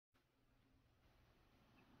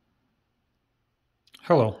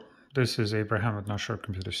Hello, this is Abraham with North Shore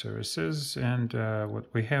Computer Services, and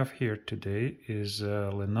what we have here today is a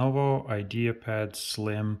Lenovo IdeaPad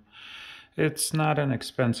Slim. It's not an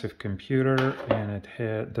expensive computer, and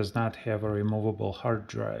it does not have a removable hard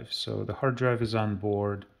drive. So the hard drive is on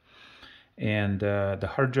board, and the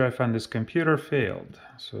hard drive on this computer failed.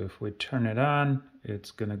 So if we turn it on, it's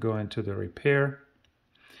going to go into the repair.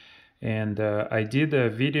 And I did a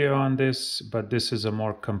video on this, but this is a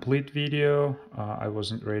more complete video. I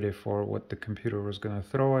wasn't ready for what the computer was going to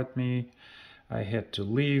throw at me. I had to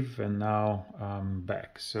leave, and now I'm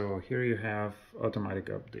back. So here you have automatic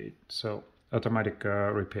update. So automatic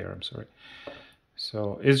repair, I'm sorry.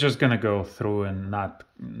 So it's just going to go through and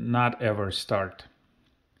not ever start.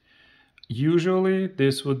 Usually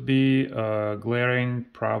this would be a glaring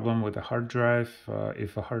problem with a hard drive.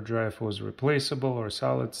 If a hard drive was replaceable or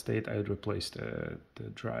solid state, I'd replace the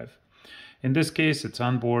drive. In this case, it's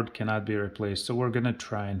on board, cannot be replaced, so we're going to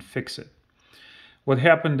try and fix it. What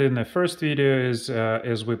happened in the first video is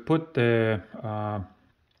as we put the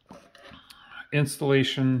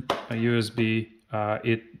installation USB,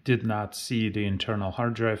 it did not see the internal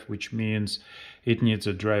hard drive, which means it needs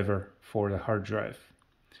a driver for the hard drive.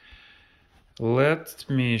 Let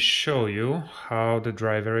me show you how the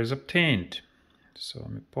driver is obtained. So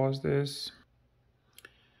let me pause this.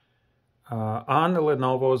 On the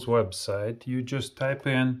Lenovo's website, you just type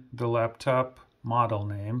in the laptop model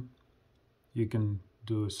name. You can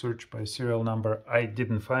do a search by serial number. I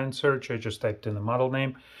didn't find search, I just typed in the model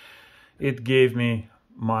name. It gave me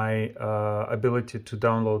my ability to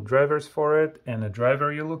download drivers for it, and the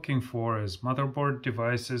driver you're looking for is motherboard,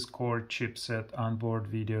 devices, core, chipset, onboard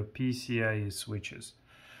video, PCIe switches.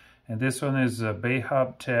 And this one is a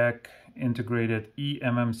Bayhub Tech integrated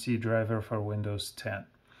eMMC driver for Windows 10.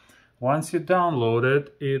 Once you download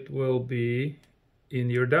it, it will be in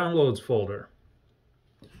your downloads folder,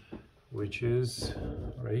 which is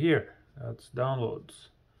right here. That's downloads.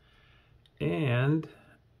 And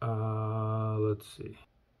let's see.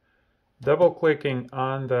 Double-clicking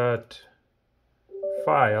on that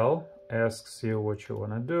file asks you what you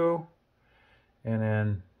want to do, and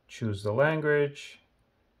then choose the language,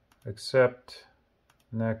 accept,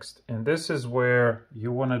 next. And this is where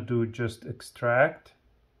you want to do just extract.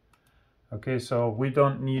 Okay, so we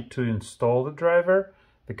don't need to install the driver.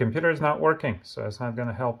 The computer is not working, so it's not going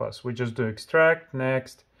to help us. We just do extract,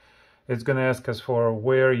 next. It's going to ask us for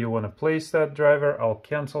where you want to place that driver. I'll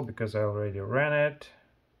cancel because I already ran it.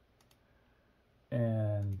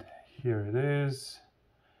 And here it is.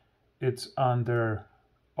 It's under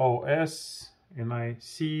OS in my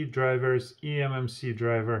C drivers, eMMC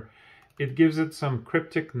driver. It gives it some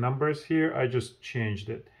cryptic numbers here. I just changed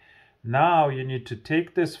it. Now you need to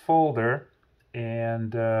take this folder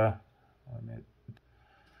and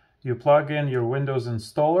you plug in your Windows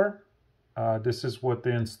installer. This is what the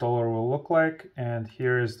installer will look like, and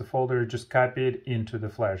here is the folder. Just copy it into the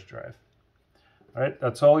flash drive. All right,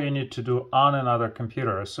 that's all you need to do on another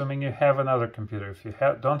computer, assuming you have another computer. If you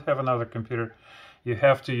don't have another computer, you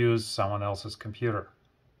have to use someone else's computer.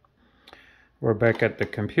 We're back at the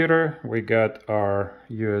computer. We got our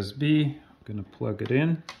USB. I'm going to plug it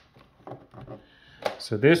in.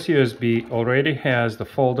 So this USB already has the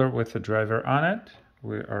folder with the driver on it.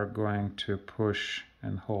 We are going to push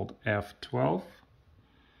and hold F12.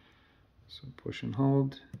 So push and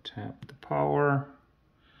hold, tap the power,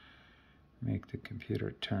 make the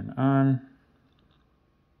computer turn on.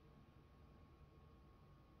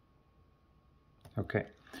 Okay,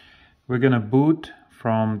 we're gonna boot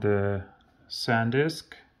from the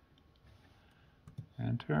SanDisk.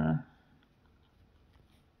 Enter.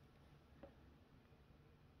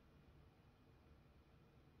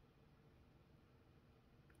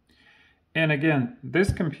 And again,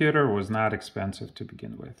 this computer was not expensive to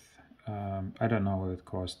begin with. I don't know what it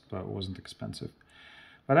cost, but it wasn't expensive.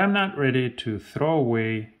 But I'm not ready to throw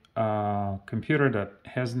away a computer that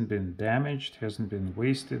hasn't been damaged, hasn't been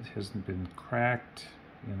wasted, hasn't been cracked.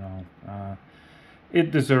 You know,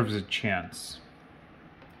 it deserves a chance.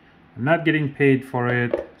 I'm not getting paid for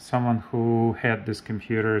it. Someone who had this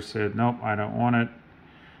computer said, nope, I don't want it.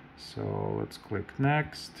 So let's click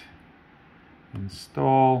next,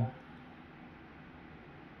 install.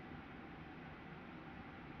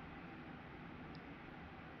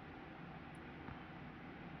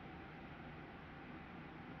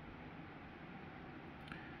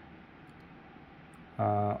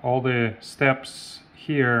 All the steps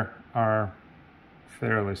here are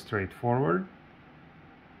fairly straightforward.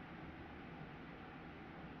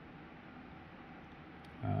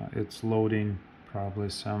 It's loading probably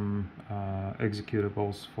some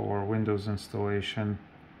executables for Windows installation.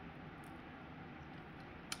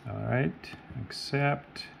 All right,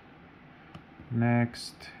 accept,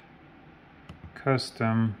 next,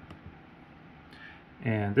 custom.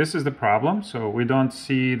 And this is the problem. So we don't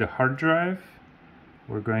see the hard drive.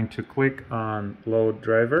 We're going to click on load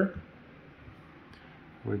driver.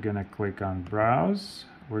 We're going to click on browse.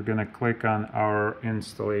 We're going to click on our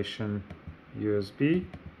installation USB.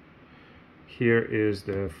 Here is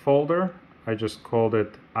the folder. I just called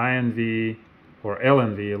it INV or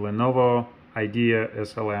LNV, Lenovo Idea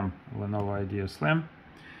SLM, Lenovo Idea Slim.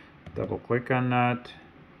 Double click on that,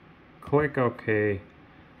 click OK,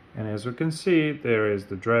 and as we can see, there is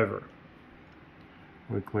the driver.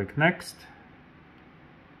 We click next.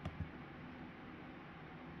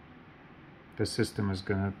 The system is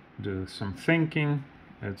going to do some thinking.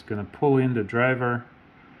 It's going to pull in the driver,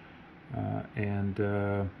 and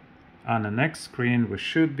on the next screen we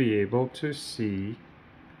should be able to see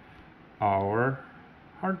our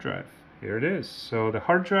hard drive. Here it is. So the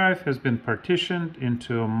hard drive has been partitioned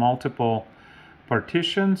into multiple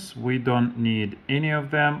partitions. We don't need any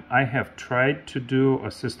of them. I have tried to do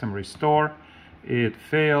a system restore. It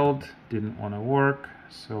failed, didn't want to work,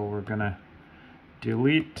 so we're gonna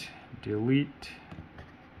delete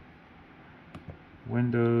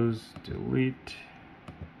Windows, delete.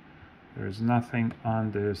 There's nothing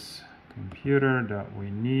on this computer that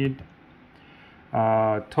we need.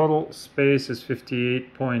 Total space is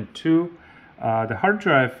 58.2. The hard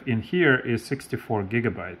drive in here is 64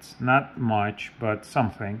 gigabytes. Not much, but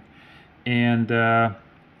something. And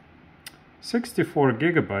 64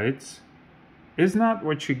 gigabytes is not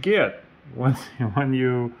what you get when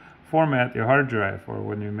you format your hard drive or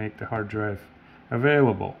when you make the hard drive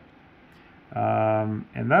available.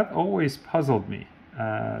 And that always puzzled me.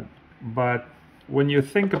 But when you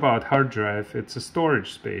think about hard drive, it's a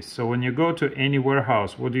storage space. So when you go to any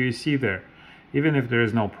warehouse, what do you see there? Even if there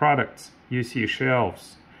is no products, you see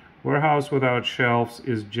shelves. Warehouse without shelves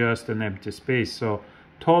is just an empty space. So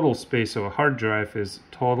total space of a hard drive is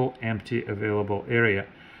total empty available area.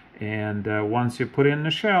 And once you put in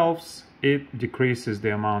the shelves, it decreases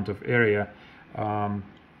the amount of area.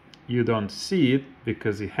 You don't see it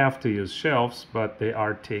because you have to use shelves, but they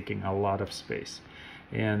are taking a lot of space.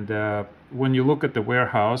 And when you look at the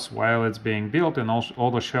warehouse while it's being built and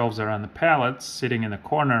all the shelves are on the pallets sitting in the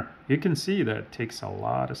corner, you can see that it takes a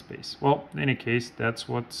lot of space. Well, in any case, that's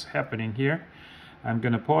what's happening here. I'm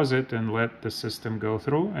going to pause it and let the system go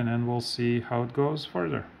through, and then we'll see how it goes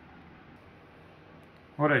further.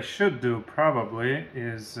 What I should do probably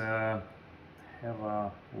is have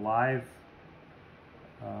a live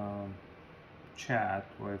chat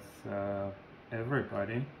with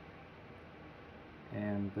everybody.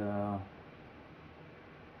 And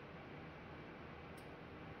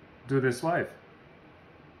do this live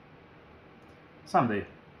someday.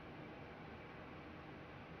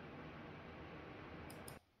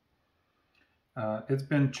 It's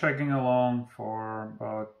been chugging along for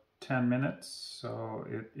about 10 minutes, so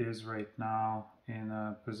it is right now in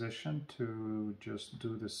a position to just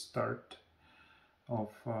do the start of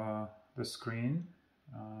the screen.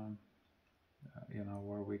 You know,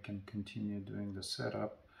 where we can continue doing the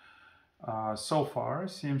setup. So far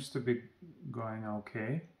seems to be going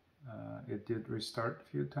okay. It did restart a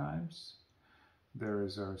few times. There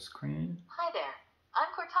is our screen. Hi there,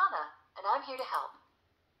 I'm Cortana, and I'm here to help.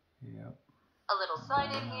 Yep. A little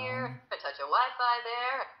sign in here, a touch of Wi-Fi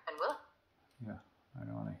there, and we'll... Yeah, I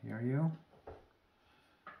don't want to hear you.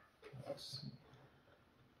 Let's see.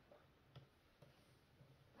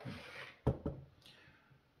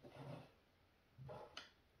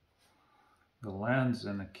 The lens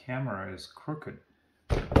in the camera is crooked.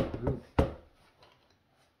 Ooh.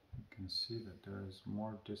 You can see that there is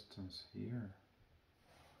more distance here.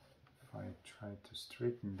 If I try to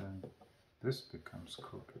straighten, then this becomes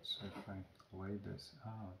crooked. So if I lay this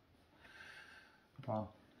out,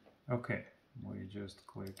 well, okay, we just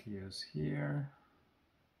click yes here.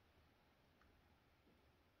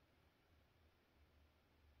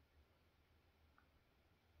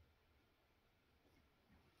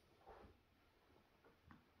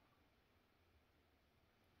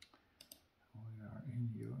 We are in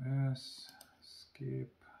US,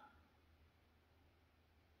 skip.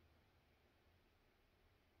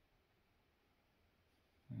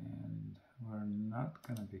 And we're not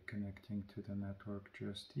going to be connecting to the network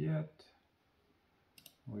just yet.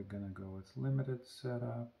 We're going to go with limited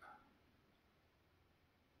setup.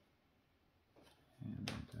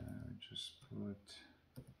 And just put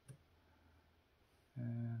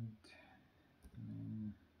and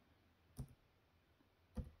then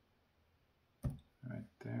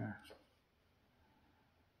right there.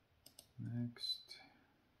 Next,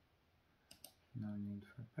 No need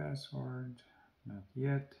for password, not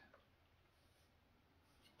yet.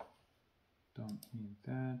 Don't need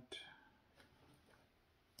that.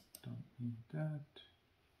 Don't need that.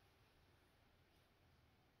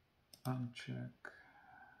 Uncheck.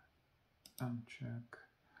 Uncheck.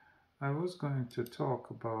 I was going to talk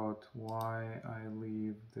about why I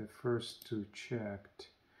leave the first two checked.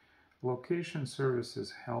 Location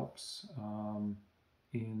services helps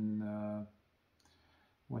in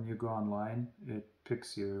when you go online, it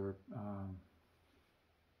picks your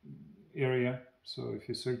area. So if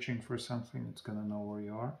you're searching for something, it's going to know where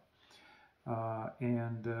you are.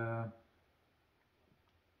 Where's the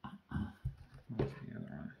other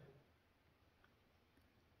one?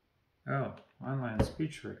 Oh, online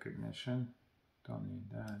speech recognition. Don't need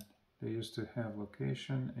that. They used to have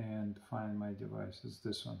location and find my device. It's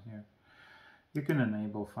this one here. You can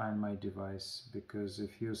enable find my device because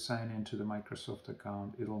if you sign into the Microsoft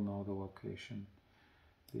account, it'll know the location.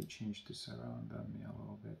 They changed this around on me a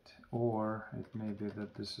little bit. Or it may be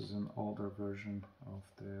that this is an older version of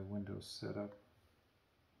the Windows setup.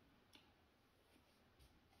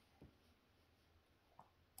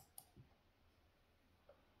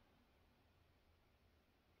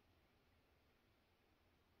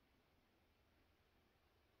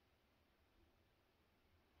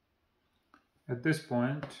 At this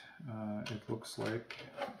point, it looks like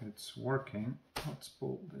it's working. Let's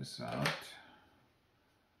pull this out.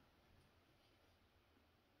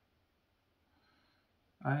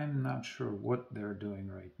 I'm not sure what they're doing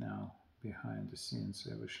right now behind the scenes.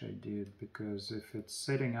 I wish I did, because if it's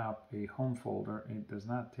setting up a home folder, it does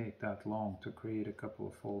not take that long to create a couple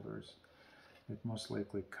of folders. It most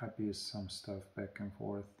likely copies some stuff back and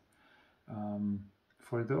forth.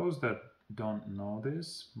 For those that don't know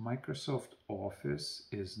this, Microsoft Office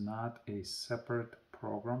is not a separate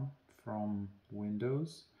program from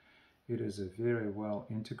Windows. It is a very well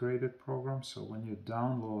integrated program, so when you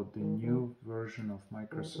download the new version of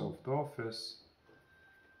Microsoft Office,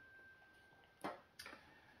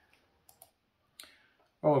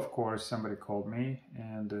 well, of course, somebody called me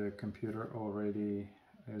and the computer already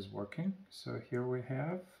is working. So here we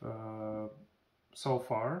have, so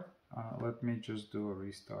far, let me just do a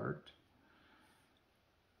restart.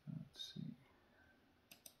 Let's see.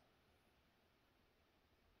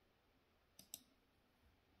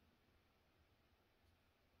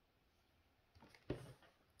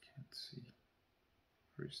 Can't see.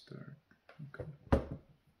 Restart. Okay.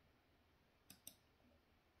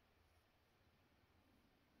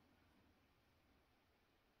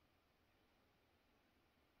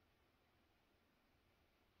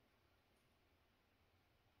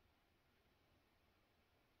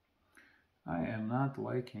 I am not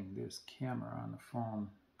liking this camera on the phone.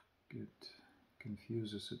 It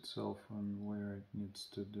confuses itself on where it needs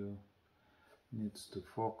to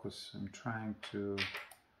focus. I'm trying to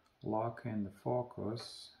lock in the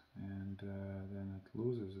focus and then it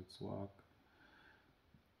loses its lock.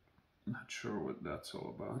 Not sure what that's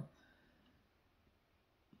all about.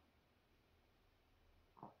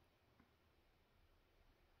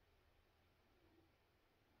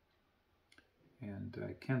 And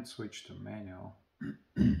I can't switch to manual.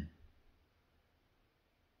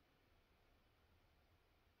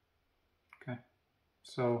 Okay,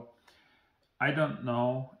 so I don't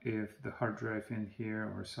know if the hard drive in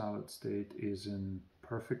here or solid state is in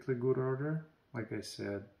perfectly good order. Like I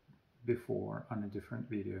said before on a different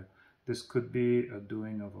video, this could be a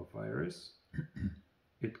doing of a virus.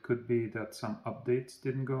 It could be that some updates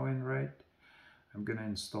didn't go in right. I'm gonna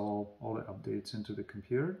install all the updates into the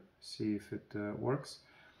computer, see if it works.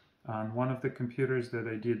 On one of the computers that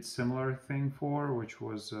I did similar thing for, which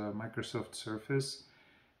was Microsoft Surface,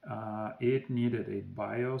 it needed a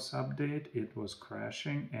BIOS update. It was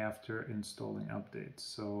crashing after installing updates.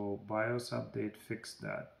 So BIOS update fixed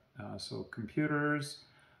that. So computers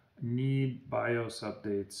need BIOS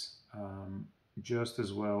updates just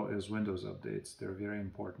as well as Windows updates. They're very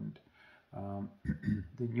important.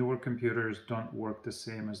 The newer computers don't work the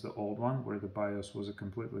same as the old one, where the BIOS was a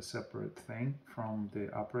completely separate thing from the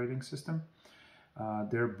operating system.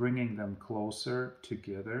 They're bringing them closer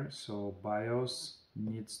together, so BIOS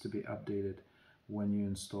needs to be updated when you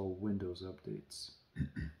install Windows updates,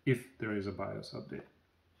 if there is a BIOS update.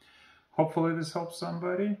 Hopefully this helps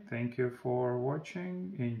somebody. Thank you for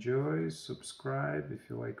watching. Enjoy, subscribe if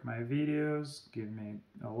you like my videos, give me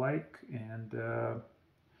a like, and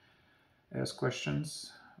ask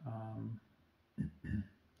questions.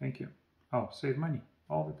 Thank you. Oh, save money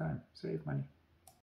all the time. Save money.